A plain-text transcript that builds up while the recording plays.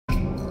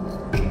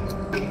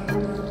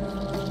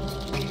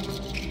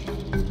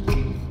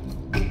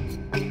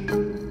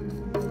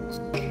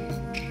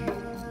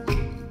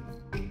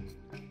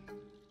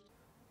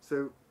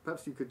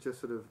perhaps you could just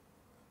sort of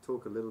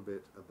talk a little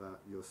bit about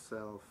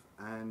yourself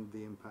and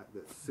the impact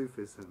that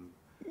Sufism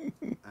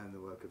and the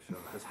work of Shah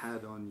has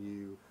had on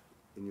you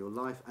in your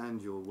life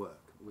and your work,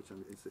 which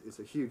it's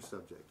a huge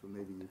subject, but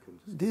maybe you can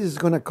just... This is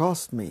going to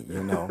cost me,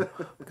 you know,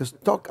 because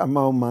talk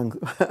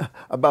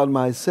about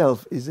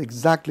myself is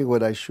exactly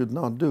what I should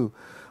not do.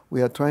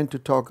 We are trying to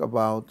talk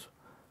about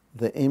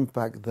the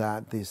impact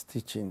that this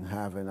teaching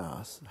had in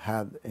us,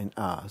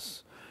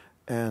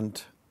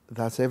 and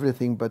that's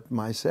everything but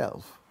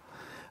myself.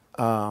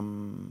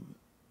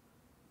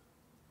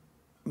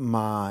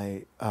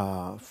 My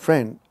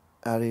friend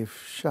Idries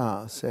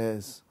Shah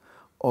says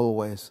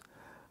always,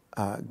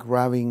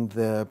 grabbing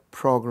the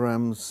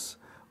programs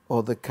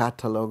or the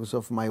catalogs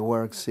of my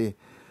works, he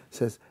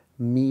says,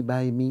 me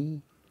by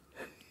me.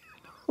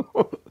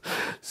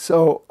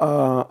 So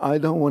I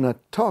don't want to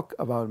talk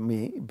about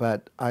me,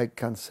 but I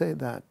can say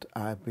that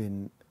I've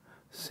been,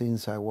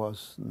 since I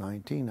was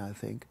 19, I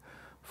think,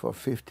 for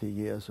 50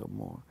 years or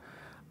more,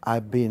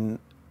 I've been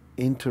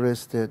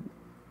interested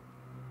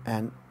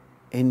and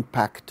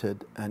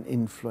impacted and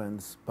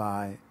influenced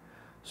by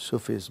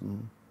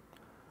Sufism,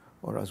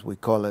 or as we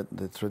call it,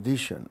 the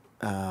tradition.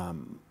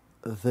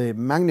 The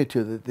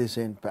magnitude of this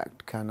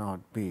impact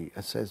cannot be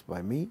assessed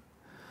by me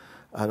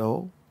at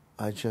all.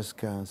 I just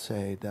can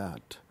say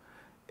that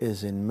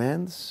is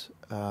immense,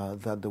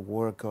 that the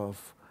work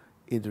of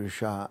Idries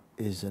Shah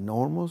is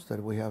enormous,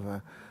 that we have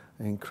an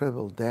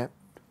incredible depth,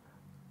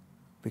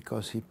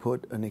 because he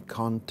put in a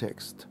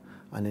context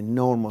an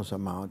enormous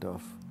amount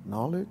of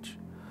knowledge,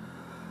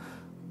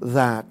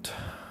 that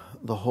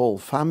the whole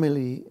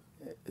family,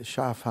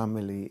 Shah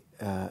family,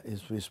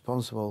 is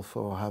responsible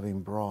for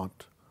having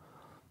brought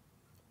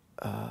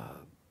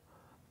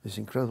this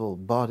incredible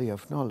body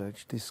of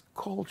knowledge, this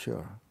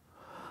culture.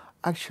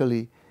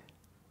 Actually,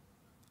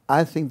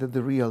 I think that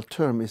the real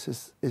term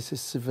is a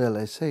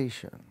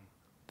civilization.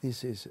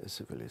 This is a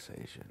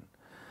civilization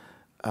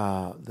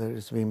that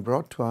has been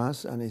brought to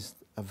us and is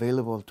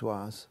available to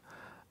us,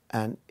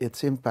 and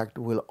its impact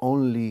will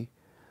only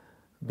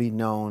be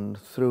known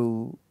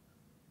through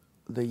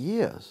the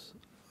years.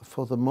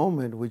 For the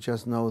moment, we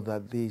just know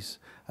that this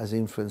has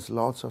influenced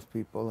lots of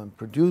people and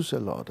produced a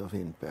lot of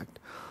impact,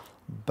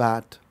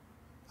 but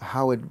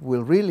how it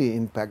will really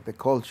impact the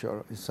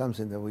culture is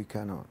something that we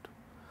cannot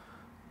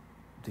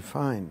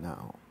define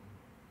now.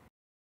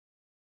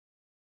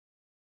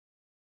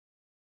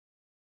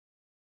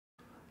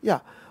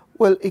 Yeah,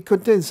 well, it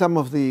contains some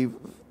of the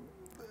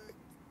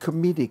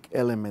comedic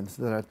elements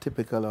that are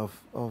typical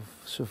of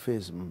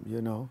Sufism,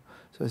 you know.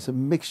 So it's a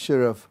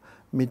mixture of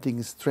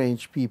meeting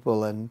strange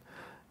people and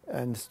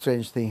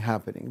strange thing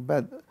happening.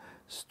 But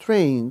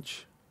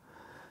strange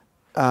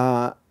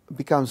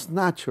becomes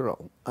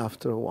natural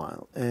after a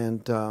while,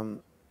 and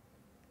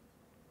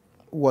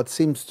what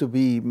seems to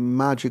be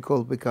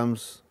magical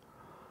becomes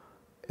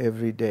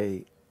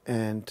everyday,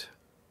 and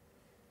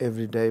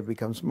every day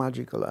becomes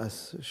magical,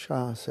 as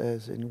Shah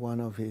says in one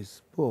of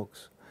his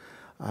books.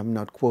 I'm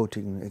not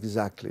quoting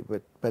exactly,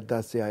 but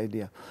that's the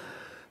idea.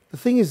 The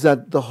thing is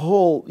that the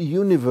whole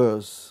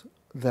universe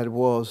that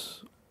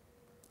was,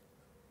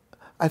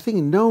 I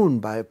think, known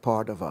by a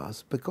part of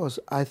us, because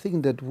I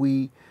think that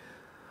we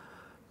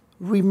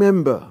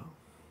remember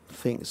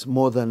things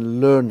more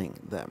than learning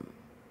them.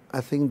 I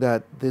think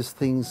that these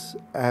things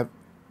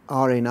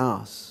are in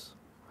us.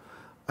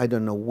 I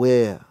don't know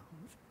where.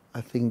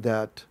 I think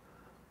that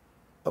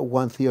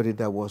one theory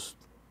that was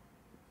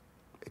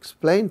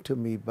explained to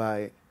me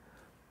by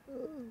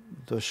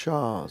the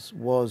Shahs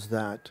was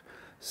that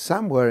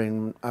somewhere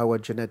in our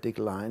genetic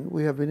line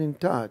we have been in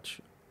touch.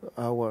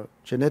 Our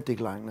genetic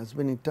line has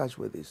been in touch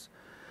with this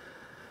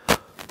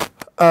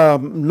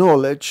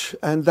knowledge,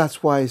 and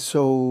that's why it's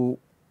so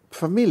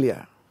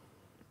familiar.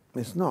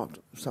 It's not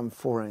some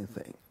foreign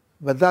thing.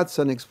 But that's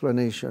an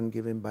explanation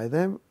given by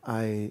them.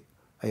 I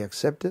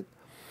accept it.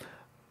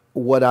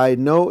 What I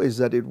know is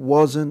that it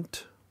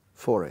wasn't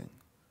foreign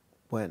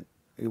when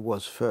it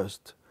was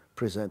first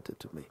presented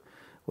to me.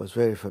 It was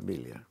very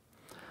familiar.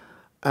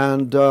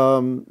 And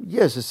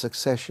yes, a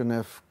succession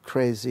of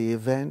crazy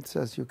events,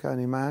 as you can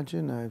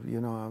imagine. I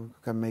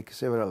can make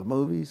several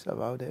movies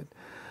about it.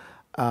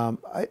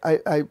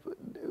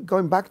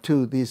 Going back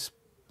to this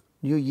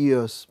New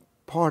Year's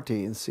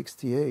party in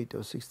 '68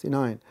 or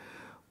 '69,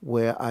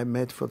 where I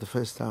met for the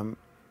first time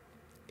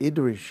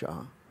Idries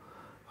Shah,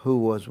 who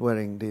was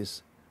wearing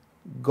this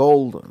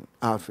golden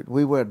outfit.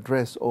 We were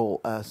dressed all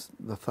as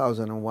the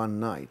 1001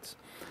 Nights.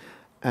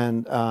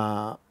 And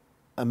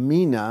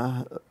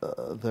Amina,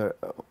 the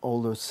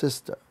older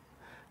sister,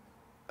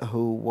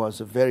 who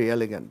was a very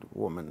elegant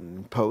woman,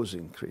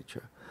 imposing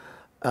creature,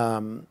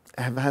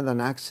 have had an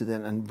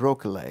accident and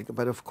broke a leg.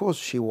 But of course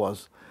she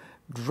was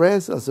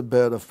dressed as a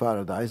bird of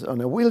paradise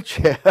on a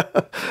wheelchair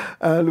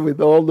and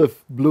with all the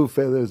blue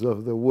feathers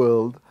of the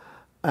world.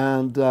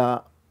 And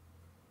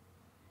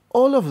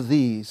all of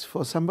these,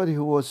 for somebody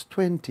who was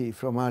 20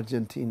 from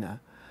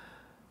Argentina,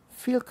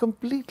 feel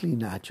completely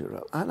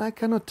natural. And I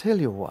cannot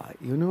tell you why.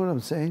 You know what I'm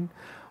saying?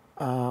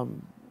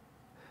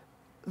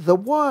 There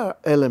were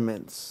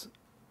elements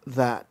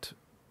that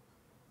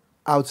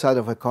outside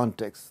of a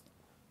context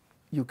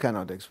you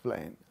cannot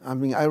explain. I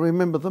mean, I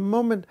remember the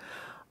moment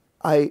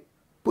I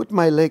put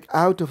my leg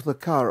out of the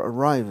car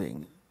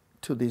arriving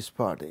to this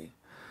party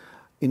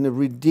in a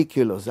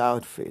ridiculous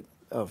outfit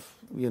of,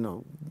 you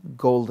know,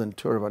 golden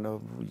turban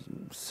or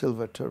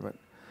silver turban.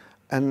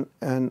 And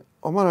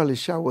Omar Ali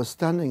Shah was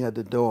standing at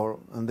the door,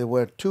 and there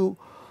were two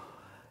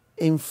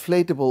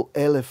inflatable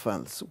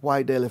elephants,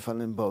 white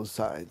elephant on both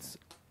sides.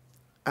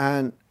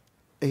 And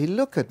he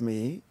looked at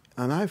me,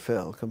 and I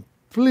felt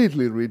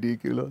completely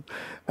ridiculous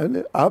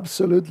and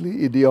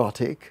absolutely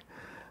idiotic.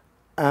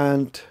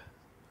 And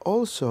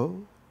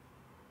also,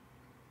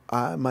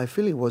 my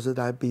feeling was that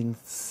I'd been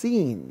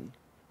seen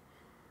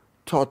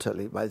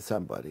totally by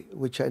somebody,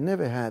 which I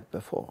never had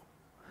before.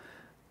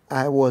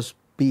 I was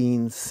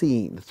being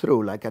seen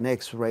through like an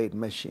X-ray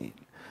machine.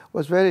 It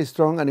was very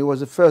strong, and it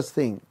was the first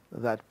thing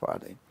at that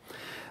party.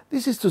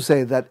 This is to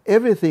say that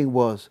everything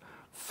was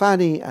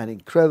funny and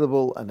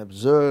incredible and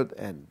absurd,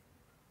 and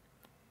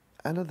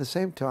at the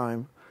same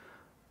time,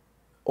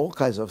 all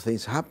kinds of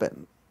things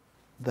happened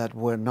that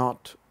were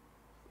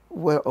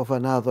of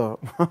another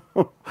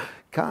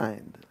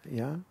kind,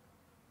 yeah?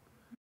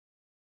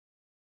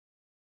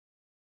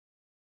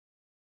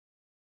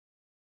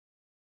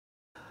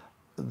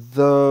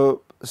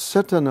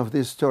 Certain of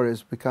these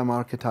stories become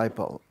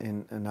archetypal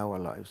in our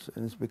lives,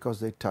 and it's because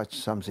they touch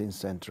something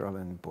central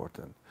and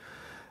important.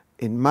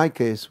 In my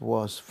case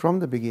was, from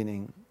the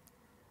beginning,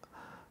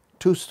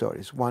 two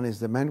stories. One is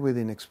The Man with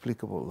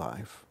Inexplicable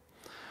Life,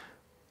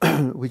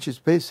 which is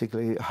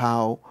basically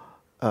how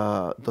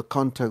the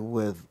contact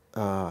with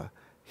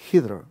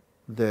Idries,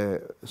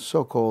 the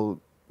so-called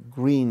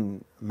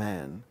green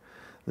man,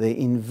 the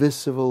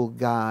invisible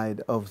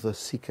guide of the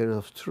seeker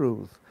of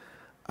truth,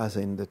 as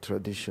in the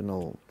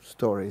traditional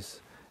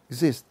stories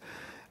exist,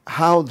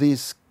 how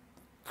this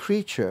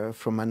creature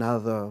from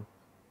another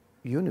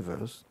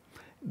universe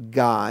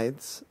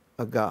guides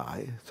a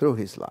guy through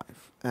his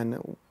life.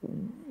 And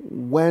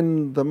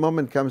when the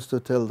moment comes to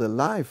tell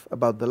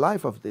about the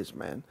life of this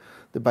man,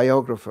 the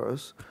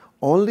biographers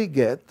only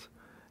get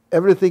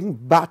everything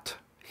but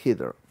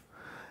Idries.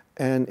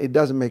 And it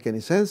doesn't make any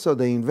sense, so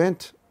they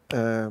invent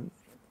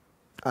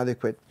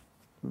adequate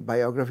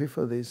biography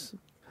for this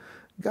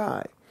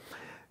guy.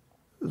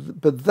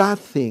 But that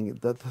thing,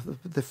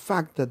 the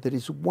fact that there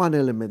is one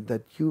element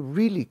that you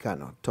really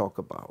cannot talk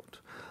about,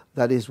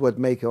 that is what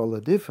makes all the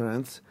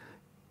difference,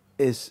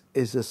 is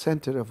the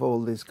center of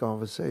all this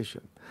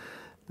conversation.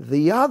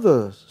 The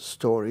other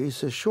story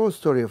is a short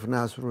story of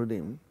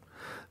Nasruddin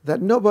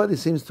that nobody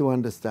seems to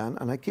understand,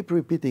 and I keep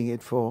repeating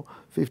it for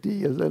 50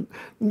 years, and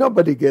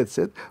nobody gets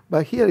it,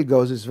 but here it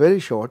goes, it's very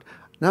short.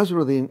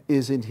 Nasruddin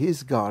is in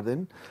his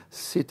garden,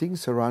 sitting,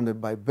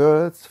 surrounded by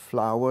birds,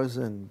 flowers,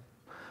 and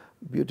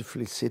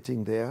beautifully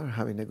sitting there,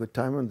 having a good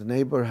time, and the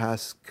neighbor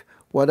asks,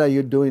 "What are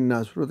you doing,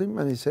 Nasruddin?"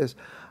 And he says,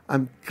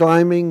 "I'm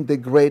climbing the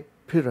Great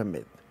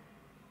Pyramid."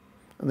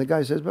 And the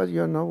guy says, "But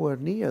you're nowhere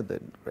near the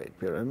Great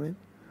Pyramid."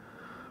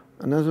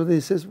 And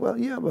Nasruddin says, "Well,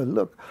 yeah, but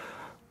look,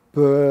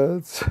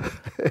 birds,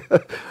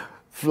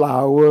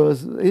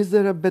 flowers, is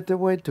there a better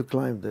way to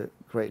climb the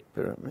Great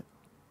Pyramid?"